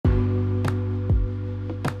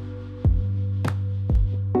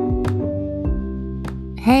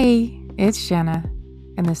Hey, it's Jenna,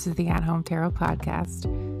 and this is the At Home Tarot Podcast,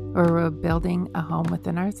 where we're building a home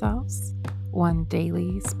within ourselves, one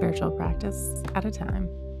daily spiritual practice at a time.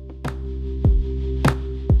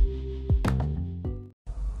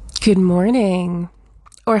 Good morning,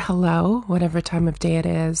 or hello, whatever time of day it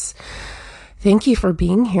is. Thank you for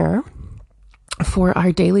being here for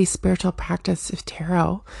our daily spiritual practice of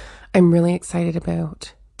tarot. I'm really excited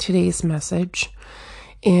about today's message,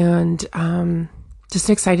 and just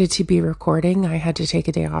excited to be recording. I had to take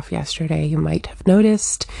a day off yesterday. You might have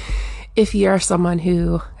noticed if you are someone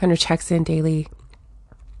who kind of checks in daily.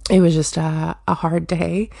 It was just a hard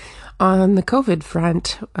day on the COVID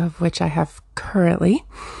front, of which I have currently.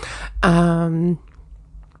 I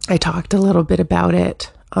talked a little bit about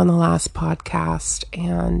it on the last podcast,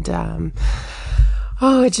 and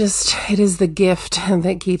it is the gift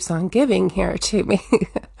that keeps on giving here to me.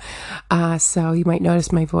 So you might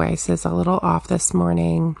notice my voice is a little off this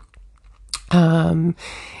morning. And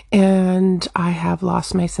I have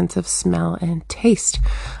lost my sense of smell and taste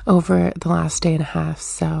over the last day and a half.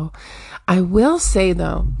 So I will say,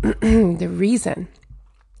 though, the reason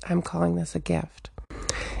I'm calling this a gift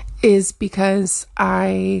is because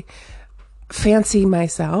I fancy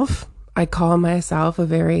myself. I call myself a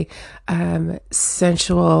very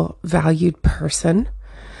sensual, valued person.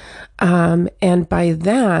 And by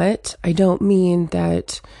that, I don't mean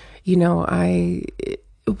that,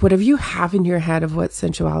 whatever you have in your head of what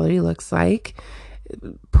sensuality looks like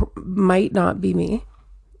might not be me.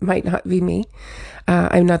 I'm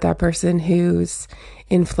not that person who's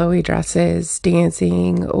in flowy dresses,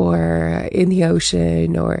 dancing, or in the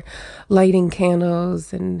ocean, or lighting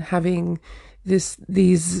candles and having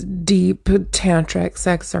these deep tantric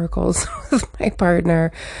sex circles with my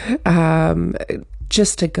partner,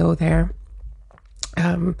 just to go there.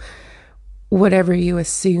 Whatever you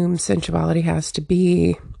assume sensuality has to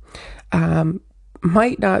be,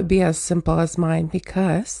 might not be as simple as mine,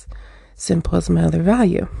 because simple is my other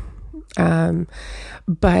value.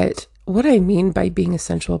 But what I mean by being a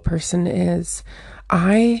sensual person is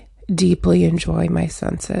I deeply enjoy my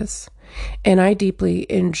senses, and I deeply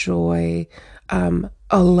enjoy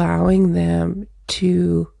allowing them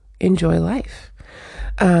to enjoy life.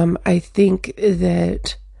 I think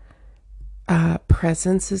that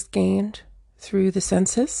presence is gained through the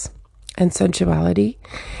senses and sensuality,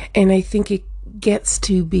 and I think it gets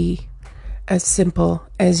to be as simple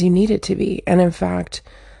as you need it to be. And in fact,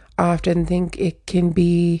 I often think it can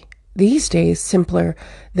be, these days, simpler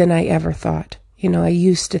than I ever thought. I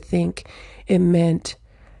used to think it meant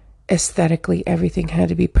aesthetically everything had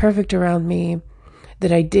to be perfect around me,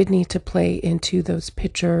 that I did need to play into those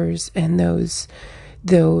pictures and those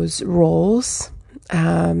roles,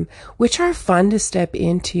 which are fun to step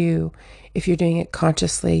into if you're doing it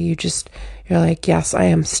consciously. You're like, yes, I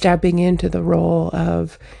am stepping into the role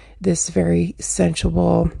of this very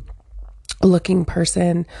sensual looking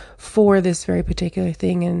person for this very particular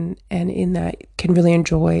thing, and in that can really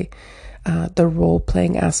enjoy the role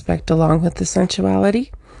playing aspect along with the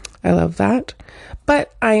sensuality. I love that,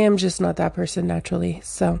 but I am just not that person naturally.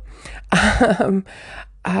 So, all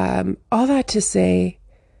that to say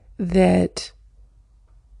that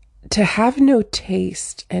to have no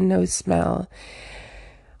taste and no smell,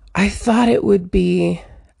 I thought it would be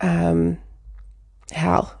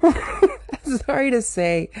hell. Sorry to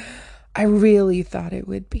say, I really thought it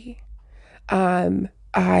would be.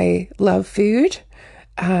 I love food.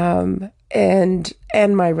 And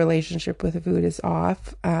my relationship with food is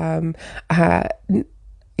off. I've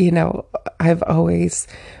always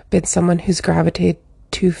been someone who's gravitated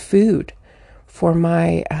to food for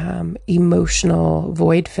my emotional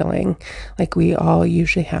void filling. Like, we all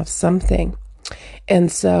usually have something.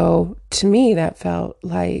 And so to me, that felt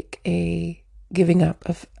like a giving up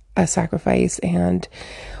of a sacrifice. And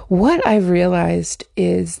what I've realized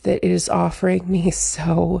is that it is offering me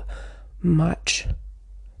so much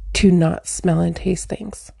to not smell and taste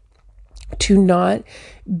things, to not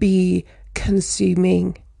be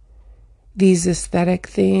consuming these aesthetic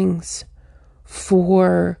things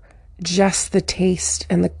for just the taste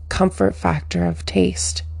and the comfort factor of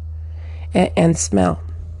taste and smell.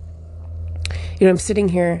 I'm sitting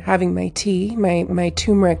here having my tea, my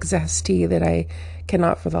turmeric zest tea that I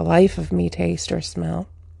cannot for the life of me taste or smell.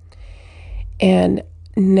 And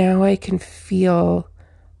now I can feel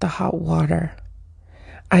the hot water.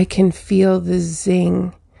 I can feel the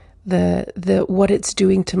zing, the what it's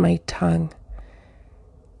doing to my tongue.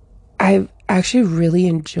 I've actually really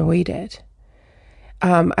enjoyed it.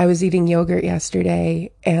 I was eating yogurt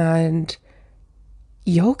yesterday, and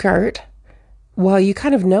yogurt, well, you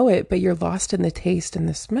kind of know it, but you're lost in the taste and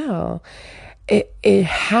the smell. it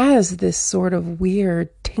has this sort of weird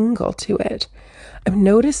tingle to it. I'm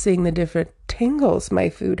noticing the different tingles my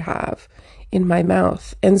food have in my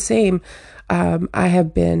mouth. And same, I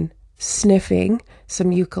have been sniffing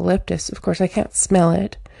some eucalyptus. Of course, I can't smell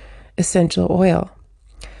it, essential oil.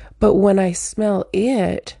 But when I smell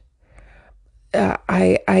it,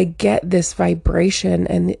 I get this vibration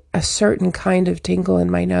and a certain kind of tingle in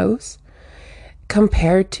my nose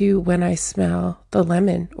compared to when I smell the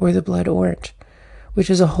lemon or the blood orange, which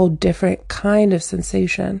is a whole different kind of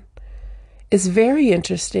sensation. It's very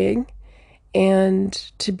interesting. And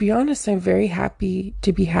to be honest, I'm very happy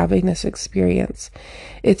to be having this experience.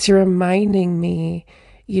 It's reminding me,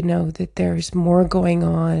 that there's more going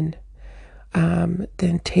on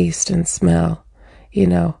than taste and smell,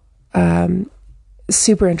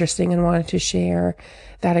 super interesting, and wanted to share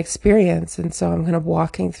that experience. And so I'm kind of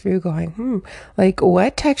walking through going,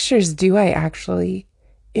 what textures do I actually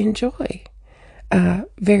enjoy?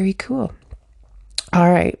 Very cool.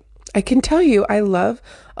 All right. I can tell you, I love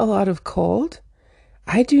a lot of cold.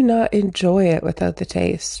 I do not enjoy it without the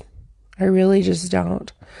taste. I really just don't.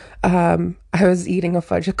 I was eating a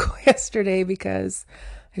Fudgicle yesterday because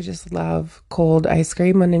I just love cold ice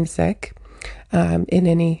cream when I'm sick, in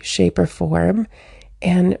any shape or form,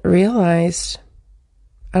 and realized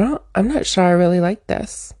I'm not sure I really like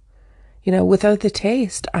this. Without the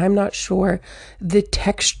taste, I'm not sure the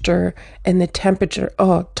texture and the temperature.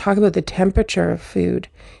 Oh, talk about the temperature of food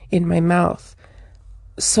in my mouth.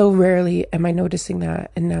 So rarely am I noticing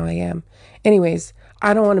that, and now I am. Anyways,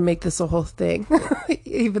 I don't want to make this a whole thing,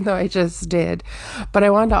 even though I just did. But I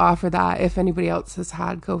wanted to offer that if anybody else has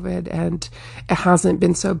had COVID and it hasn't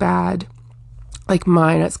been so bad like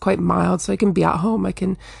mine, it's quite mild, so I can be at home. I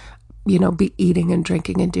can, be eating and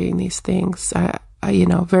drinking and doing these things.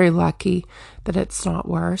 Very lucky that it's not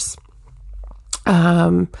worse.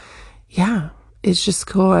 It's just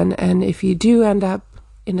cool. And if you do end up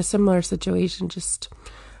in a similar situation,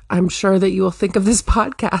 I'm sure that you will think of this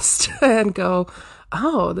podcast and go,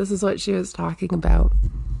 oh, this is what she was talking about.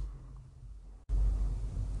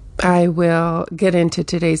 I will get into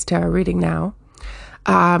today's tarot reading now.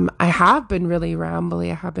 I have been really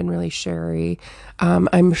rambly. I have been really sherry.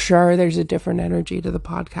 I'm sure there's a different energy to the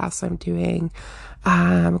podcast I'm doing,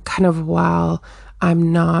 kind of while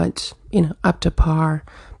I'm not, up to par.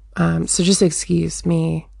 So just excuse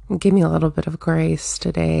me. Give me a little bit of grace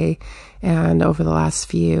today and over the last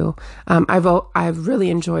few. I've really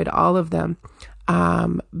enjoyed all of them.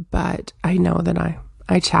 But I know that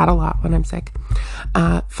I chat a lot when I'm sick.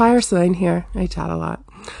 Fire sign here. I chat a lot.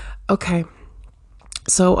 Okay.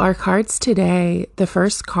 So our cards today, the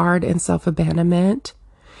first card in self-abandonment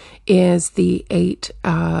is the 8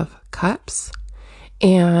 of Cups,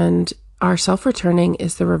 and our self-returning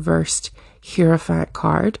is the reversed Hierophant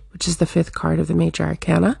card, which is the 5th card of the Major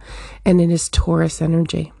Arcana, and it is Taurus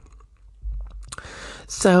energy.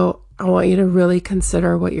 So I want you to really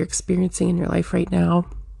consider what you're experiencing in your life right now.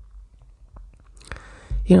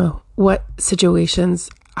 What situations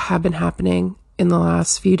have been happening in the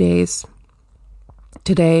last few days.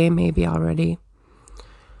 Today, maybe already,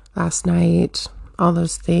 last night, all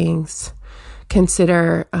those things.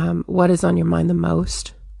 Consider what is on your mind the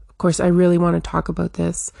most. Of course, I really want to talk about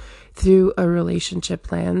this through a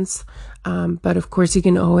relationship lens. But of course, you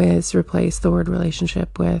can always replace the word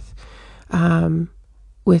relationship with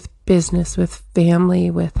business, with family,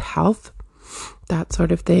 with health, that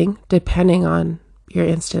sort of thing, depending on your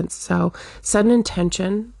instance. So set an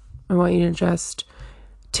intention. I want you to just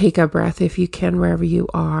take a breath if you can, wherever you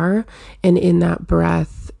are. And in that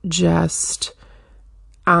breath, just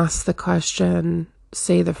ask the question,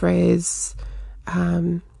 say the phrase,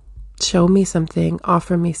 show me something,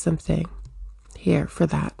 offer me something here for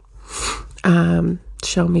that.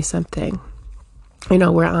 Show me something.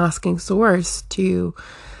 We're asking Source to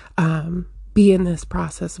be in this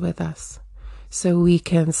process with us so we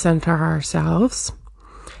can center ourselves,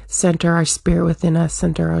 center our spirit within us,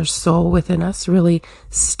 center our soul within us, really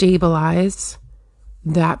stabilize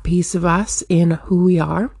that piece of us in who we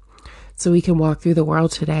are so we can walk through the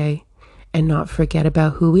world today and not forget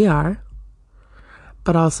about who we are,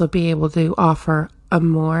 but also be able to offer a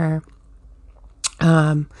more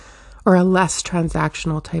or a less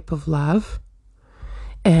transactional type of love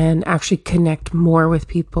and actually connect more with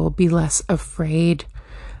people, be less afraid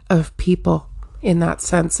of people in that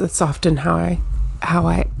sense. That's often how I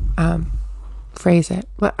phrase it.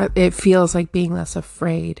 It feels like being less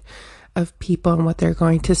afraid of people and what they're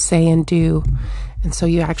going to say and do. And so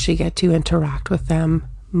you actually get to interact with them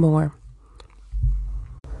more.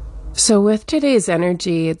 So, with today's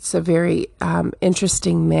energy, it's a very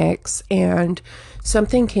interesting mix, and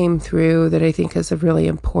something came through that I think is really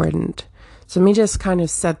important. So, let me just kind of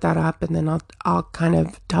set that up, and then I'll kind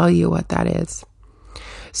of tell you what that is.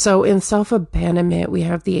 So, in self abandonment, we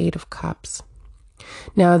have the Eight of Cups.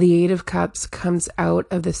 Now, the Eight of Cups comes out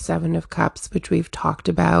of the Seven of Cups, which we've talked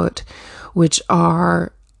about, which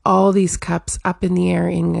are all these cups up in the air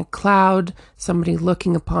in a cloud, somebody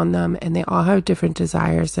looking upon them, and they all have different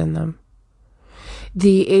desires in them.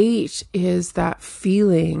 The Eight is that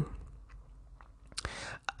feeling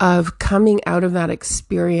of coming out of that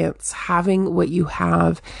experience, having what you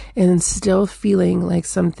have, and still feeling like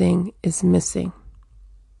something is missing.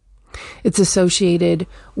 It's associated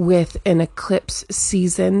with an eclipse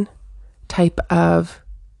season type of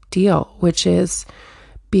deal, which is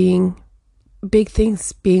being big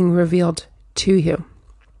things being revealed to you.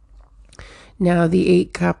 Now, the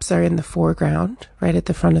Eight Cups are in the foreground, right at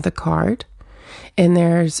the front of the card. And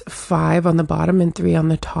there's 5 on the bottom and 3 on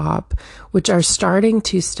the top, which are starting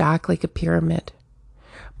to stack like a pyramid.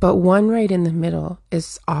 But one right in the middle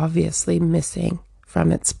is obviously missing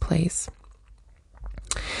from its place.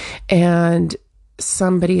 And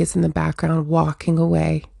somebody is in the background walking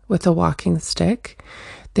away with a walking stick.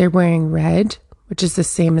 They're wearing red, which is the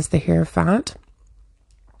same as the Hierophant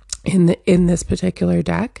in this particular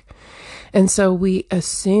deck. And so we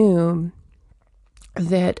assume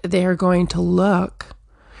that they're going to look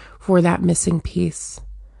for that missing piece,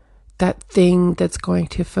 that thing that's going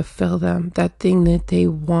to fulfill them, that thing that they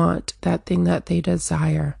want, that thing that they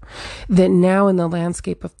desire. That now in the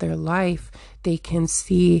landscape of their life, they can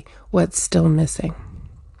see what's still missing.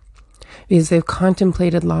 Because they've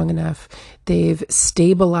contemplated long enough, they've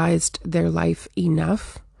stabilized their life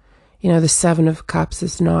enough. You know, the Seven of Cups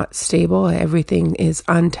is not stable. Everything is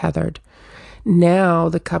untethered. Now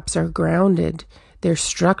the cups are grounded. They're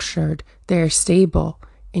structured. They're stable.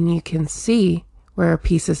 And you can see where a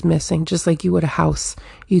piece is missing, just like you would a house.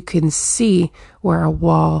 You can see where a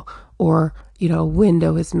wall or, a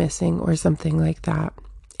window is missing or something like that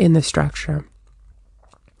in the structure.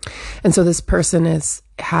 And so this person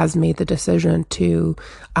has made the decision to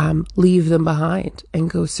leave them behind and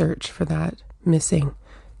go search for that missing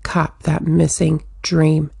cup, that missing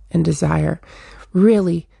dream and desire,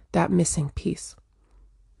 really that missing piece.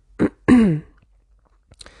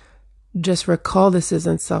 Just recall this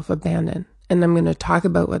isn't self-abandon. And I'm going to talk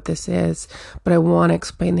about what this is, but I want to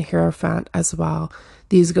explain the Hierophant as well.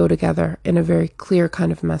 These go together in a very clear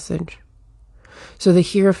kind of message. So the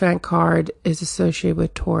Hierophant card is associated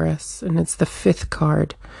with Taurus, and it's the 5th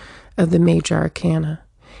card of the Major Arcana.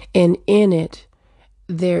 And in it,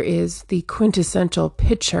 there is the quintessential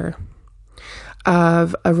picture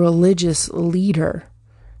of a religious leader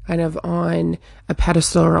kind of on a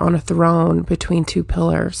pedestal or on a throne between 2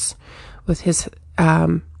 pillars with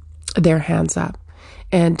their hands up.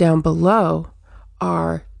 And down below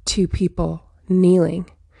are 2 people kneeling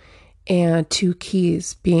and 2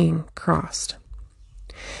 keys being crossed.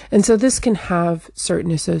 And so this can have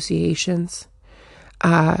certain associations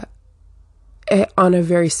on a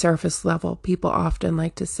very surface level. People often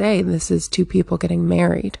like to say this is 2 people getting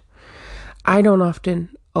married. I don't often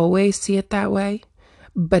always see it that way,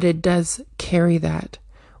 but it does carry that.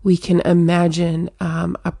 We can imagine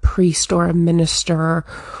a priest or a minister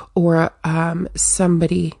or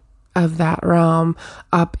somebody of that realm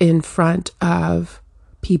up in front of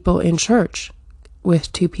people in church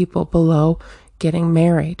with 2 people below getting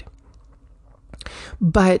married.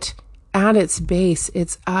 But at its base,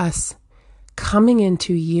 it's us coming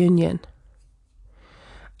into union,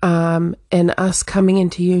 and us coming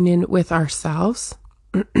into union with ourselves,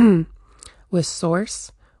 with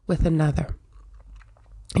Source, with another.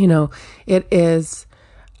 It is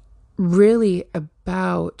really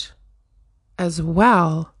about, as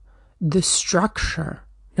well, the structure.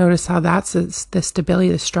 Notice how that's the stability,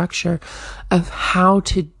 the structure of how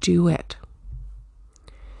to do it.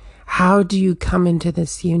 How do you come into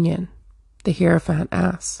this union? The Hierophant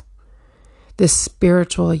asks. This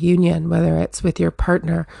spiritual union, whether it's with your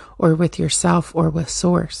partner or with yourself or with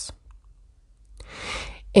Source.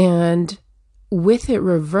 And with it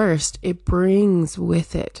reversed, it brings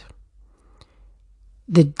with it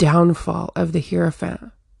the downfall of the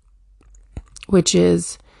Hierophant, which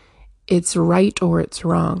is it's right or it's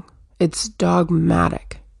wrong. It's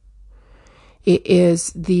dogmatic. It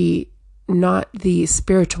is not the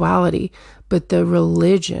spirituality, but the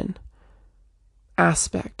religion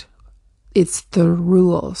aspect. It's the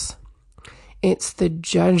rules. It's the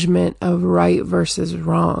judgment of right versus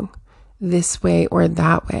wrong, this way or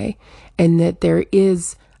that way, and that there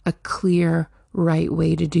is a clear right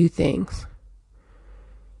way to do things.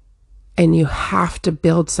 and you have to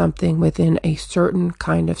build something within a certain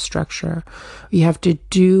kind of structure. You have to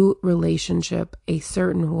do relationship a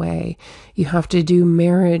certain way. You have to do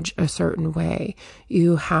marriage a certain way.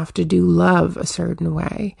 You have to do love a certain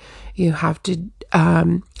way. You have to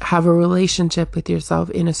have a relationship with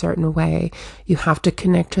yourself in a certain way. You have to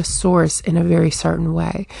connect to source in a very certain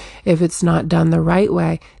way. If it's not done the right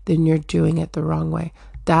way, then you're doing it the wrong way.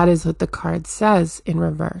 That is what the card says in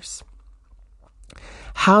reverse.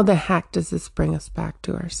 How the heck does this bring us back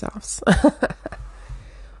to ourselves?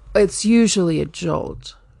 It's usually a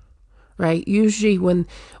jolt, right? Usually when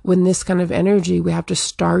this kind of energy, we have to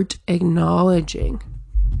start acknowledging.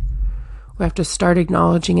 We have to start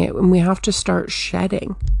acknowledging it, and we have to start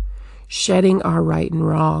shedding our right and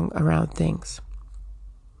wrong around things.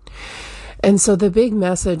 And so the big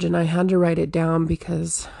message, and I had to write it down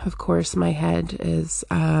because, of course, my head is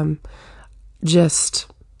just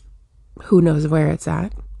who knows where it's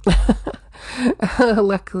at.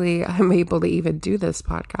 Luckily, I'm able to even do this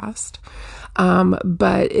podcast.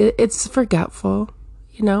 But it's forgetful,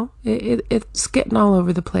 it's getting all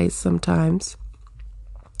over the place sometimes.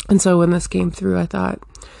 And so when this came through, I thought,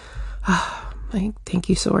 thank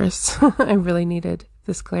you, Source. I really needed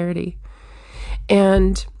this clarity.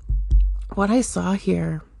 And what I saw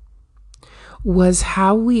here was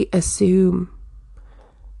how we assume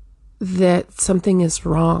that something is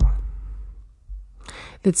wrong,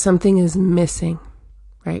 that something is missing,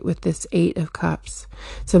 right? With this 8 of Cups,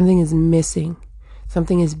 something is missing,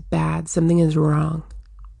 something is bad, something is wrong.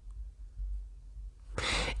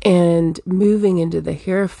 And moving into the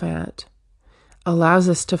Hierophant allows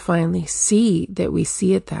us to finally see that we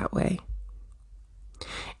see it that way.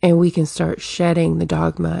 And we can start shedding the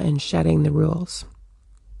dogma and shedding the rules.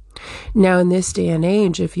 Now, in this day and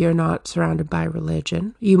age, if you're not surrounded by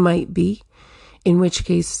religion, you might be, in which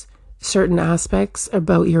case certain aspects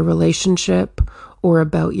about your relationship or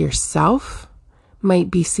about yourself might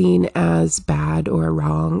be seen as bad or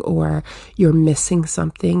wrong, or you're missing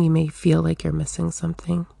something. You may feel like you're missing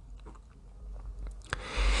something.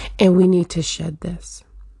 And we need to shed this.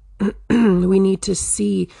 We need to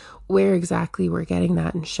see where exactly we're getting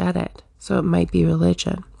that and shed it. So it might be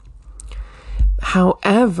religion.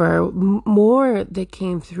 However, more that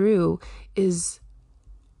came through is,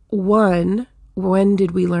 one, when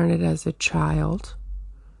did we learn it as a child?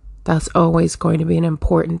 That's always going to be an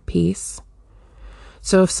important piece.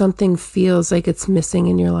 So if something feels like it's missing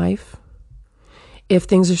in your life, if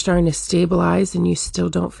things are starting to stabilize and you still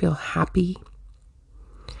don't feel happy,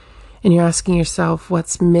 and you're asking yourself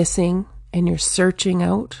what's missing, and you're searching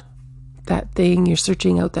out that thing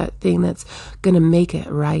that's going to make it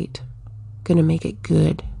right, going to make it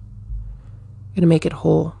good, going to make it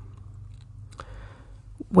whole.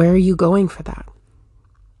 Where are you going for that?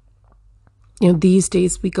 These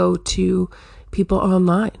days we go to people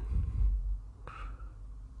online.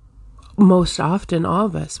 Most often, all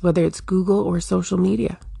of us, whether it's Google or social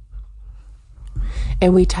media.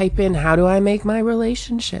 And we type in, how do I make my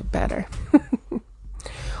relationship better?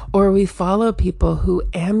 Or we follow people who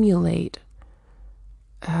emulate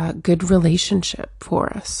a good relationship for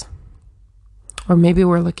us. Or maybe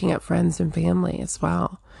we're looking at friends and family as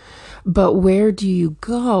well. But where do you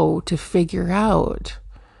go to figure out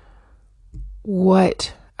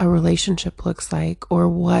what a relationship looks like, or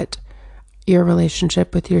what your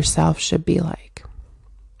relationship with yourself should be like?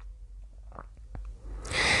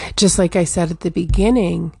 Just like I said at the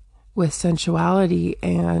beginning with sensuality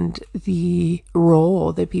and the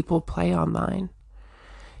role that people play online,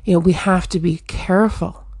 we have to be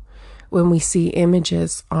careful when we see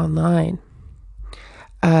images online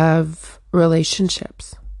of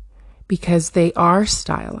relationships, because they are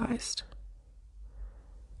stylized.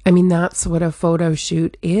 I mean, that's what a photo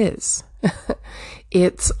shoot is.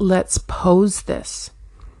 It's, let's pose this.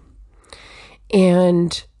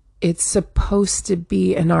 And it's supposed to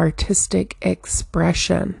be an artistic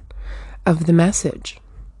expression of the message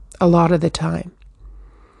a lot of the time.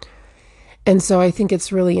 And so I think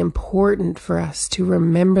it's really important for us to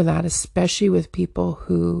remember that, especially with people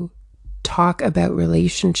who talk about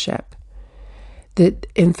relationship. That,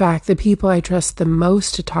 in fact, the people I trust the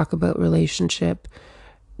most to talk about relationship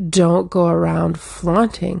don't go around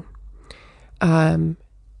flaunting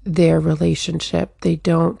their relationship. They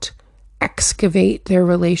don't excavate their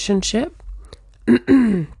relationship.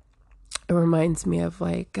 It reminds me of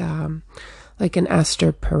like an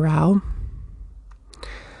Esther Perel,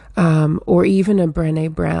 or even a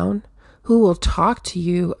Brené Brown, who will talk to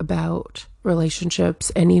you about relationships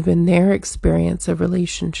and even their experience of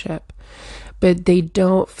relationship, but they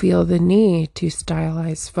don't feel the need to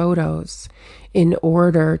stylize photos in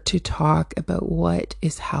order to talk about what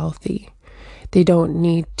is healthy They don't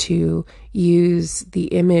need to use the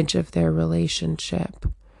image of their relationship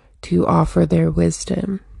to offer their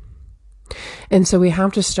wisdom. And so we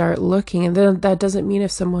have to start looking, and then that doesn't mean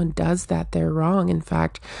if someone does that, they're wrong. In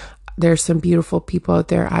fact, there's some beautiful people out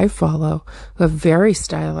there I follow who have very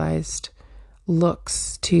stylized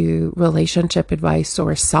looks to relationship advice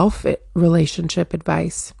or self-relationship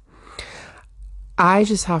advice. I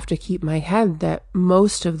just have to keep my head that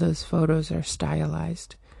most of those photos are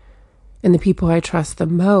stylized. And the people I trust the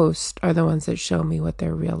most are the ones that show me what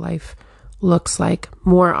their real life looks like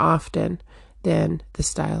more often than the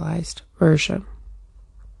stylized version.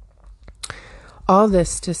 All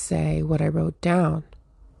this to say, what I wrote down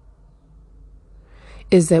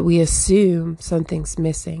is that we assume something's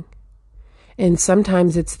missing. And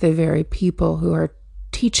sometimes it's the very people who are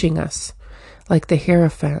teaching us, like the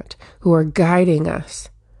Hierophant, who are guiding us,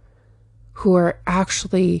 who are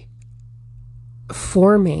actually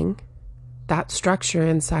forming that structure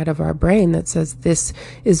inside of our brain that says this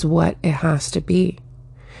is what it has to be.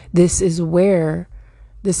 This is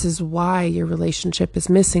why your relationship is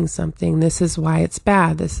missing something. This is why it's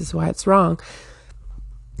bad. This is why it's wrong.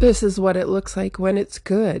 This is what it looks like when it's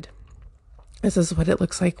good. This is what it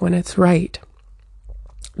looks like when it's right.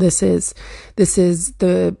 This is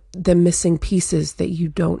the missing pieces that you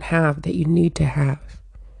don't have, that you need to have.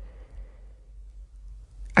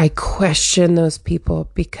 I question those people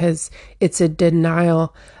because it's a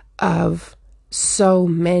denial of so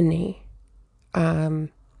many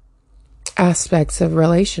aspects of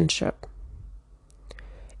relationship.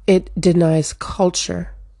 It denies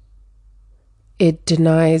culture. It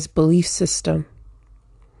denies belief system.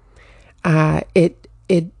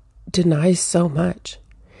 It denies so much.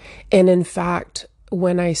 And in fact,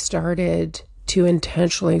 when I started to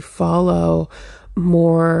intentionally follow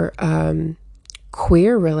more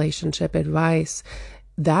queer relationship advice,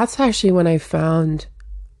 that's actually when I found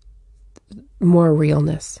more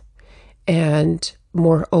realness and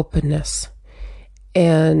more openness.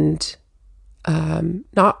 And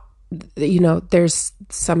there's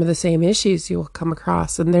some of the same issues you will come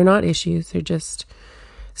across, and they're not issues, they're just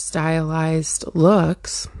stylized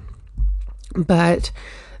looks. But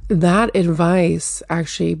that advice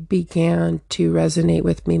actually began to resonate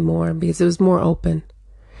with me more because it was more open.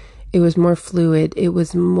 It was more fluid. It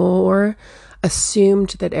was more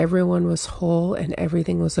assumed that everyone was whole and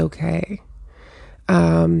everything was okay.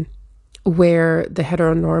 Where the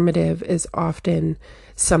heteronormative is often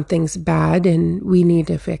something's bad and we need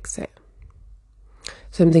to fix it.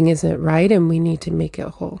 Something isn't right and we need to make it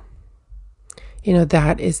whole.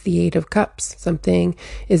 That is the Eight of Cups. Something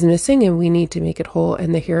is missing and we need to make it whole.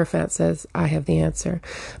 And the Hierophant says, I have the answer.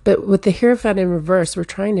 But with the Hierophant in reverse, we're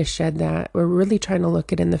trying to shed that. We're really trying to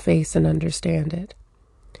look it in the face and understand it.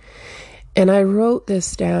 And I wrote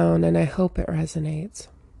this down and I hope it resonates.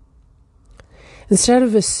 Instead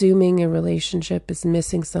of assuming a relationship is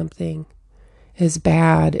missing something, is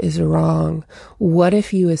bad, is wrong, what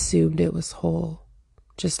if you assumed it was whole,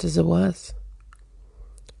 just as it was?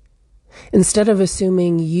 Instead of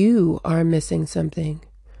assuming you are missing something,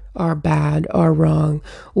 are bad, are wrong,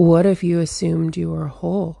 what if you assumed you are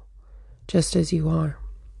whole, just as you are?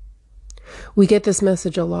 We get this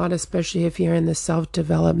message a lot, especially if you're in the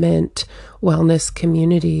self-development wellness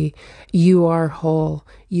community. You are whole,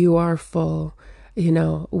 you are full.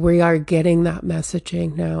 We are getting that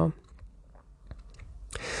messaging now.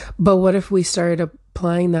 But what if we started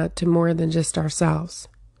applying that to more than just ourselves?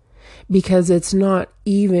 Because it's not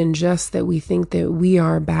even just that we think that we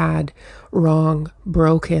are bad, wrong,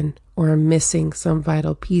 broken, or missing some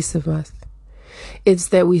vital piece of us. It's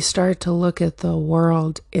that we start to look at the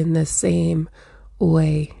world in the same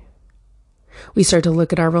way. We start to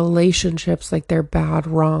look at our relationships like they're bad,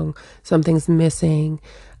 wrong, something's missing,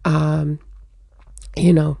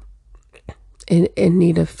 in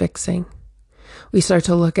need of fixing. We start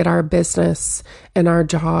to look at our business and our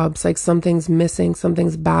jobs like something's missing,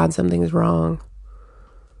 something's bad, something's wrong.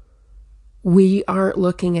 We aren't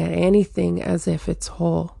looking at anything as if it's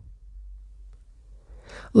whole.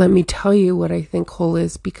 Let me tell you what I think whole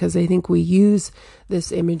is, because I think we use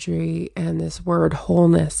this imagery and this word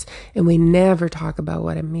wholeness and we never talk about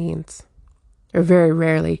what it means. Or very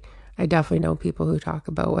rarely. I definitely know people who talk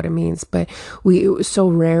about what it means, but so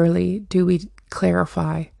rarely do we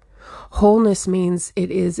clarify. Wholeness means it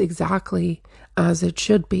is exactly as it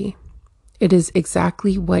should be. It is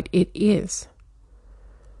exactly what it is.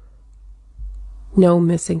 No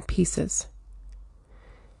missing pieces.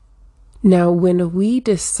 Now, when we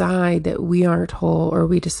decide that we aren't whole, or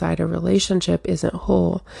we decide a relationship isn't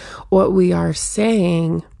whole, what we are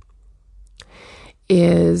saying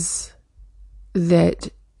is that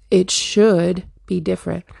It should be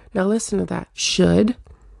different. Now listen to that. Should.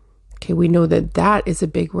 Okay, we know that that is a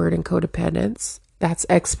big word in codependence. That's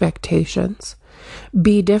expectations.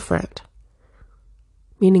 Be different.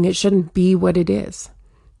 Meaning it shouldn't be what it is.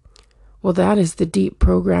 Well, that is the deep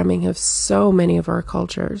programming of so many of our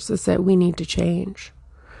cultures, is that we need to change.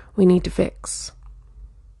 We need to fix.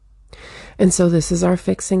 And so this is our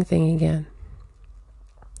fixing thing again.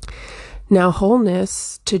 Now,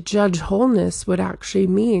 wholeness, to judge wholeness would actually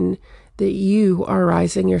mean that you are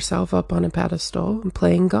rising yourself up on a pedestal and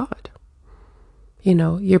playing God. You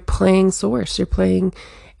know, you're playing source, you're playing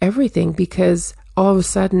everything, because all of a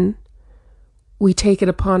sudden we take it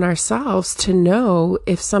upon ourselves to know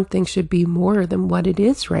if something should be more than what it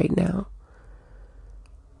is right now.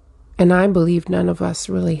 And I believe none of us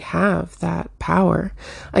really have that power.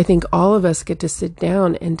 I think all of us get to sit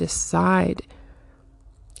down and decide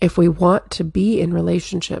if we want to be in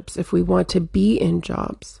relationships, if we want to be in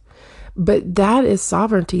jobs. But that is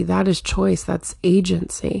sovereignty, that is choice, that's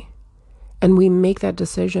agency. And we make that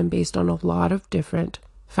decision based on a lot of different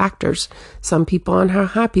factors. Some people on how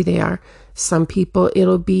happy they are. Some people,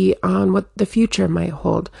 it'll be on what the future might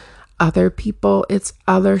hold. Other people, it's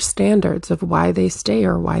other standards of why they stay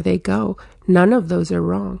or why they go. None of those are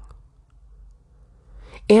wrong.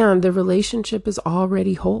 And the relationship is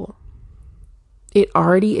already whole. It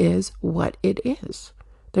already is what it is.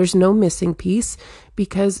 There's no missing piece,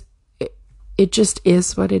 because it just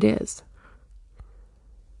is what it is.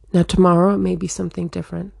 Now, tomorrow it may be something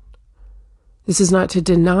different. This is not to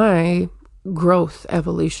deny growth,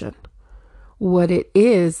 evolution. What it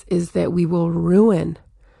is that we will ruin,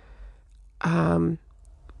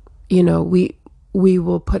 we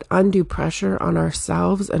will put undue pressure on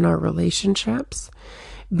ourselves and our relationships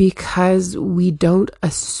because we don't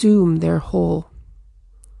assume they're whole.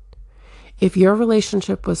 If your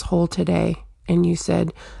relationship was whole today and you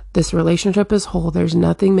said, this relationship is whole, there's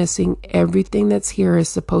nothing missing, everything that's here is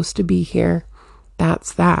supposed to be here,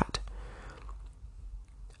 that's that.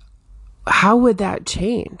 How would that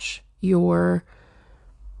change your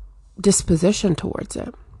disposition towards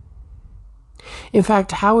it? In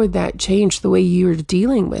fact, how would that change the way you're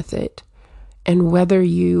dealing with it and whether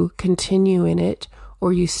you continue in it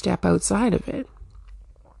or you step outside of it?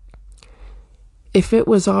 If it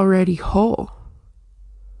was already whole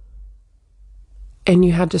and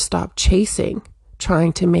you had to stop chasing,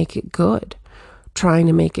 trying to make it good, trying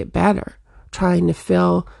to make it better, trying to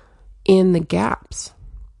fill in the gaps,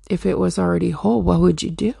 if it was already whole, what would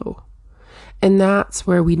you do? And that's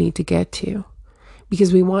where we need to get to,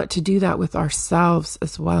 because we want to do that with ourselves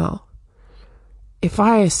as well. If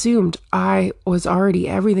I assumed I was already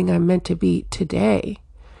everything I'm meant to be today,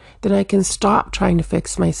 then I can stop trying to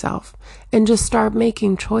fix myself and just start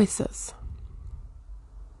making choices.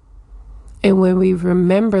 And when we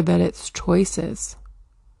remember that it's choices,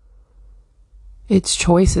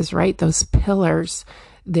 right? Those pillars.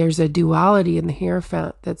 There's a duality in the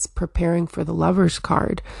Hierophant that's preparing for the Lover's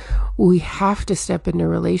card. We have to step into a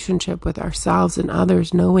relationship with ourselves and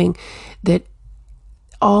others, knowing that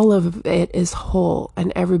all of it is whole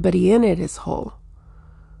and everybody in it is whole.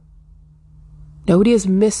 Nobody is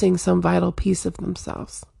missing some vital piece of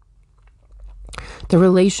themselves. The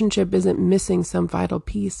relationship isn't missing some vital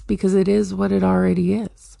piece because it is what it already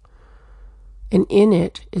is. And in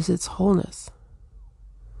it is its wholeness.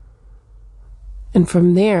 And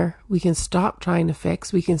from there, we can stop trying to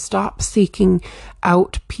fix. We can stop seeking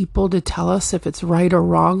out people to tell us if it's right or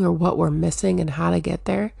wrong or what we're missing and how to get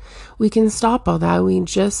there. We can stop all that. We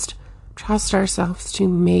just trust ourselves to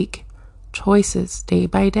make choices day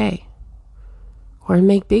by day. Or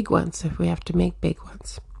make big ones if we have to make big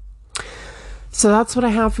ones. So that's what I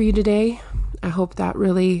have for you today. I hope that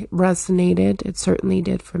really resonated. It certainly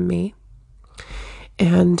did for me.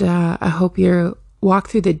 And I hope you're walk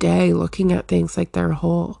through the day looking at things like they're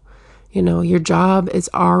whole. You know, your job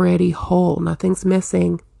is already whole. Nothing's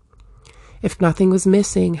missing. If nothing was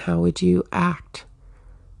missing, how would you act?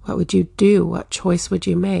 What would you do? What choice would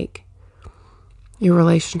you make? Your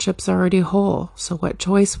relationship's already whole. So what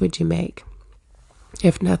choice would you make?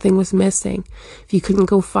 If nothing was missing, if you couldn't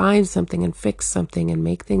go find something and fix something and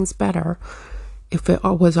make things better, if it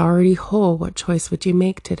was already whole, what choice would you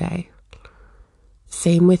make today?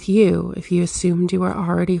 Same with you. If you assumed you were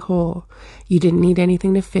already whole, you didn't need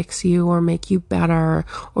anything to fix you or make you better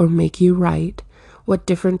or make you right, what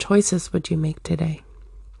different choices would you make today?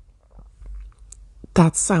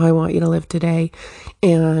 That's how I want you to live today.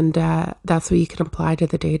 And that's what you can apply to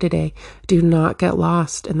the day-to-day. Do not get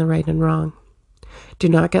lost in the right and wrong. Do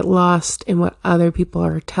not get lost in what other people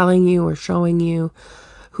are telling you or showing you,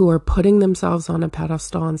 who are putting themselves on a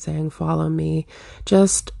pedestal and saying, follow me.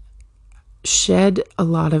 Just shed a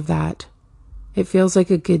lot of that. It feels like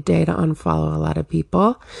a good day to unfollow a lot of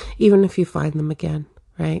people, even if you find them again,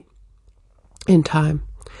 right? In time.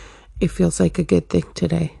 It feels like a good thing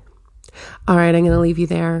today. All right, I'm going to leave you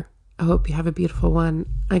there. I hope you have a beautiful one.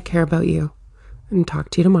 I care about you, and talk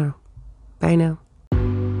to you tomorrow. Bye now.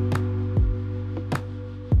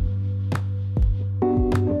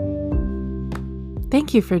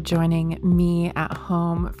 Thank you for joining me at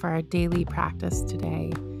home for our daily practice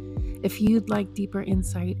today. If you'd like deeper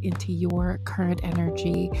insight into your current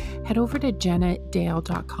energy, head over to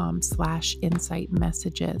janetdale.com/insight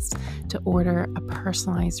messages to order a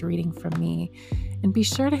personalized reading from me. And be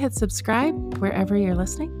sure to hit subscribe wherever you're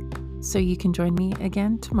listening so you can join me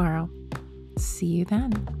again tomorrow. See you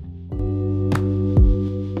then.